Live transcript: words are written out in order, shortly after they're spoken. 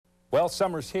Well,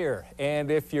 summer's here, and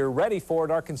if you're ready for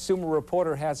it, our consumer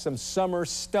reporter has some summer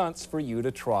stunts for you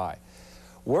to try.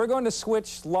 We're going to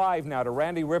switch live now to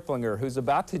Randy Ripplinger, who's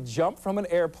about to jump from an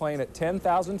airplane at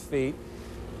 10,000 feet.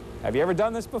 Have you ever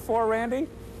done this before, Randy?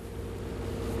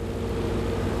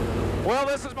 Well,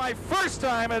 this is my first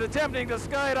time at attempting to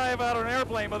skydive out of an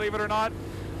airplane, believe it or not.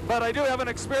 But I do have an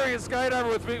experienced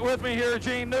skydiver with me here,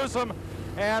 Gene Newsom,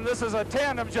 and this is a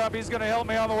tandem jump. He's going to help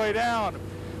me on the way down.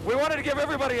 We wanted to give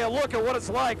everybody a look at what it's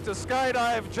like to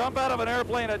skydive, jump out of an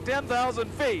airplane at 10,000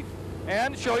 feet,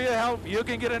 and show you how you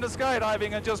can get into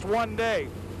skydiving in just one day.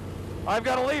 I've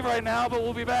got to leave right now, but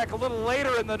we'll be back a little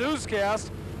later in the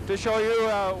newscast to show you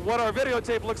what our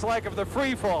videotape looks like of the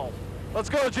free fall. Let's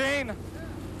go, Gene.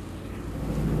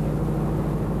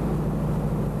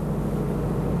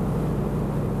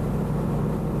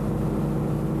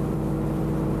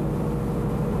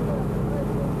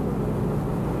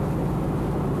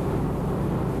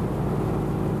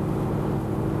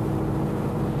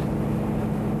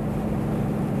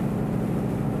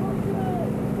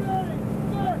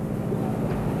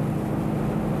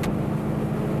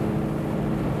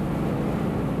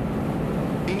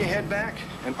 Back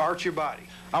and arch your body.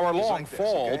 Our long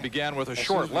fall began with a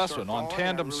short lesson on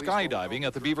tandem skydiving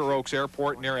at the Beaver Oaks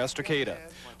Airport near Estacada.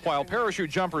 While parachute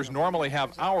jumpers normally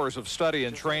have hours of study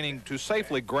and training to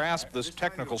safely grasp this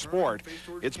technical sport,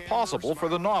 it's possible for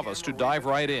the novice to dive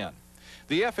right in.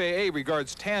 The FAA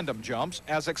regards tandem jumps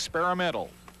as experimental.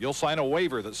 You'll sign a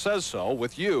waiver that says so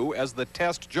with you as the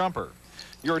test jumper.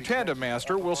 Your tandem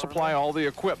master will supply all the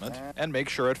equipment and make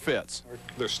sure it fits.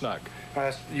 They're snug.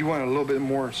 You want a little bit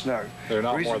more snug. They're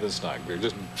not more than snug. They're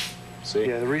just, see?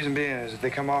 Yeah, the reason being is if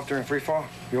they come off during free fall,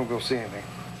 you won't be able to see anything.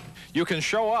 You can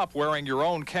show up wearing your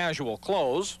own casual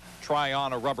clothes, try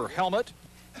on a rubber helmet,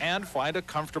 and find a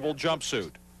comfortable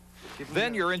jumpsuit.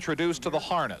 Then you're introduced to the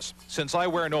harness. Since I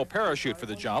wear no parachute for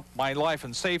the jump, my life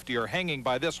and safety are hanging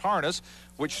by this harness,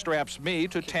 which straps me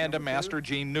to tandem master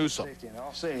Gene Newsom. And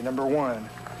I'll say number 1,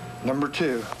 number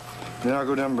 2, then I'll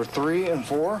go to number 3 and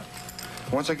 4.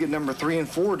 Once I get number 3 and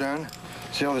 4 done,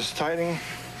 see how this is tightening?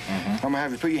 I'm gonna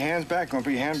have you put your hands back.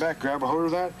 Grab a hold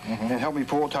of that, and help me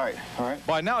pull it tight, all right?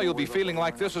 By now, you'll be feeling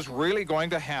like this is really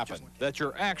going to happen, that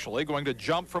you're actually going to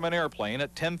jump from an airplane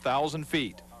at 10,000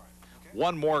 feet.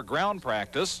 One more ground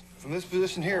practice. From this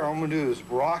position here, all I'm gonna do is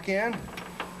rock in,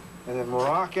 and then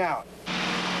rock out.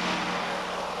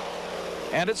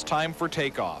 And it's time for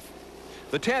takeoff.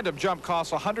 The tandem jump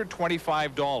costs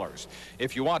 $125.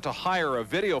 If you want to hire a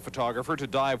video photographer to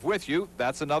dive with you,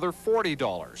 that's another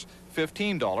 $40.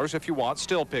 $15 if you want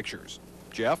still pictures.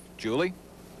 Jeff, Julie?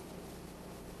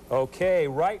 Okay,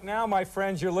 right now, my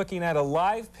friends, you're looking at a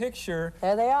live picture.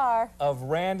 There they are. Of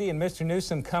Randy and Mr.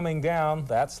 Newsom coming down.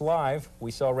 That's live.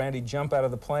 We saw Randy jump out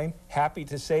of the plane. Happy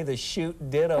to say the chute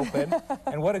did open.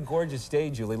 And what a gorgeous day,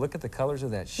 Julie. Look at the colors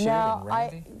of that chute and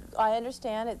Randy. I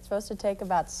understand it's supposed to take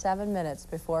about 7 minutes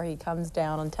before he comes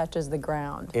down and touches the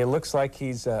ground. It looks like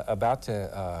he's about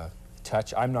to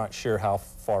touch. I'm not sure how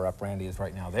far up Randy is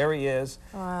right now. There he is.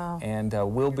 Wow. And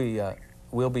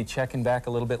we'll be checking back a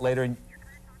little bit later.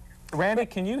 Randy,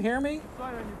 can you hear me?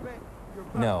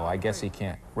 No, I guess he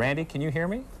can't. Randy, can you hear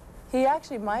me? He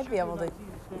actually might be able to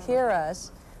hear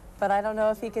us, but I don't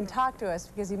know if he can talk to us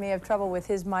because he may have trouble with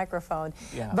his microphone.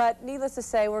 Yeah. But needless to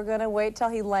say, we're going to wait till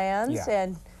he lands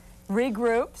and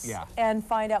regroups and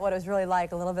find out what it was really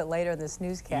like a little bit later in this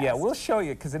newscast. Yeah, we'll show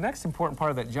you, because the next important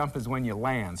part of that jump is when you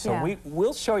land. So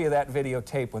we'll show you that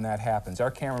videotape when that happens.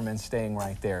 Our cameraman's staying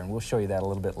right there, and we'll show you that a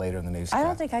little bit later in the newscast. I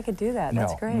don't think I could do that.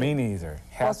 That's great. No, me neither.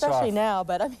 Well, especially now,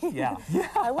 but I mean,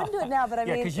 I wouldn't do it now, but I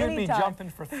mean, because you'd be jumping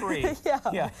for 3.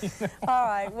 Yeah. All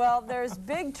right, well, there's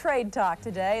big trade talk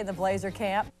today in the Blazer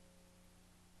camp.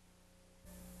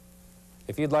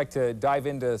 If you'd like to dive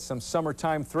into some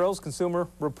summertime thrills, consumer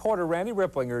reporter Randy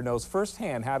Ripplinger knows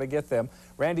firsthand how to get them.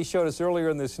 Randy showed us earlier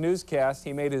in this newscast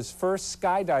he made his first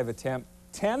skydive attempt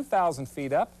 10,000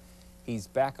 feet up. He's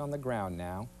back on the ground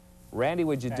now. Randy,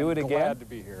 would you do it again? Glad to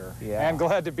be here. Yeah. I'm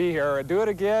glad to be here. Do it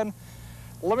again.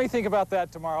 Let me think about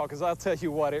that tomorrow, because I'll tell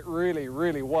you what, it really,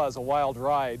 really was a wild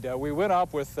ride. We went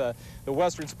up with the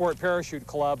Western Sport Parachute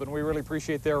Club, and we really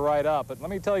appreciate their ride up. But let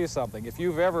me tell you something. If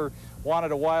you've ever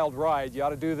wanted a wild ride, you ought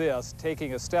to do this.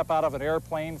 Taking a step out of an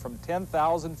airplane from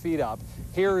 10,000 feet up,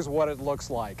 here's what it looks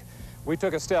like. We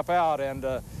took a step out, and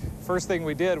first thing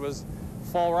we did was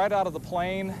fall right out of the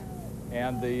plane,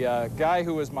 and the guy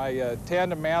who was my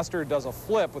tandem master does a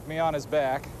flip with me on his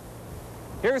back.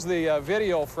 Here's the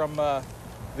video from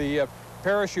the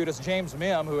parachutist James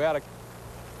Mim, who had a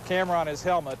camera on his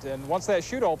helmet, and once that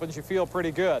chute opens, you feel pretty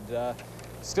good.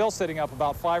 Still sitting up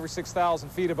about 5,000 or 6,000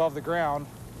 feet above the ground.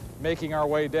 making our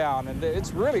way down. And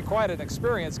it's really quite an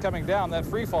experience coming down. That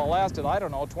free fall lasted, I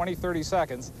don't know, 20, 30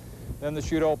 seconds. Then the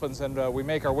chute opens and we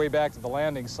make our way back to the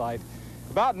landing site.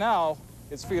 About now,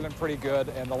 it's feeling pretty good,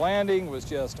 and the landing was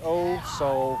just oh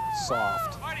so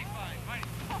soft.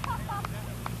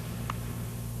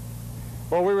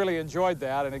 Well, we really enjoyed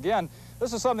that, and again,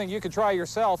 this is something you can try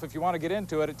yourself if you want to get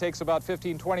into it. It takes about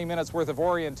 15-20 minutes worth of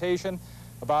orientation,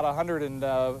 about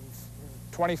 $125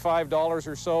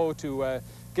 or so to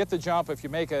get the jump if you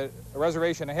make a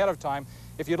reservation ahead of time.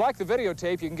 If you'd like the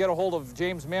videotape, you can get a hold of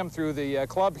James Mim through the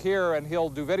club here, and he'll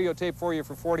do videotape for you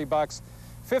for 40 bucks,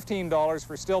 $15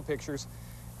 for still pictures.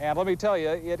 And let me tell you,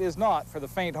 it is not for the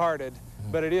faint-hearted,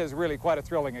 but it is really quite a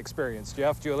thrilling experience.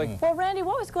 Jeff, Julie? Well, Randy,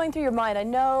 what was going through your mind? I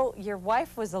know your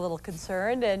wife was a little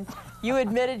concerned, and you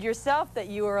admitted yourself that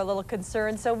you were a little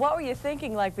concerned. So what were you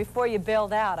thinking like before you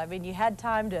bailed out? I mean, you had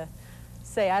time to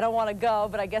say, I don't want to go,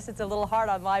 but I guess it's a little hard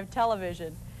on live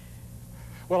television.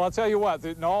 Well, I'll tell you what,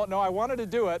 no, I wanted to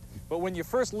do it, but when you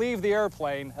first leave the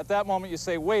airplane, at that moment you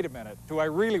say, wait a minute, do I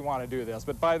really want to do this?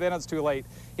 But by then it's too late.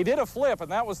 He did a flip,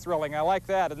 and that was thrilling. I like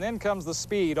that. And then comes the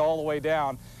speed all the way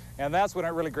down, and that's when it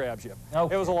really grabs you.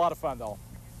 Okay. It was a lot of fun, though.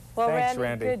 Well, Thanks,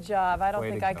 Randy, good job. I don't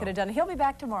think I could have done it. He'll be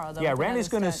back tomorrow, though. Yeah, Randy's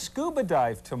going to scuba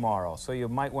dive tomorrow, so you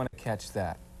might want to catch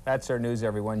that. That's our news,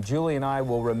 everyone. Julie and I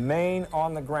will remain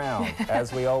on the ground,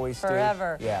 as we always do.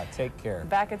 Forever. Yeah, take care.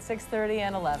 Back at 6:30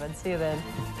 and 11. See you then.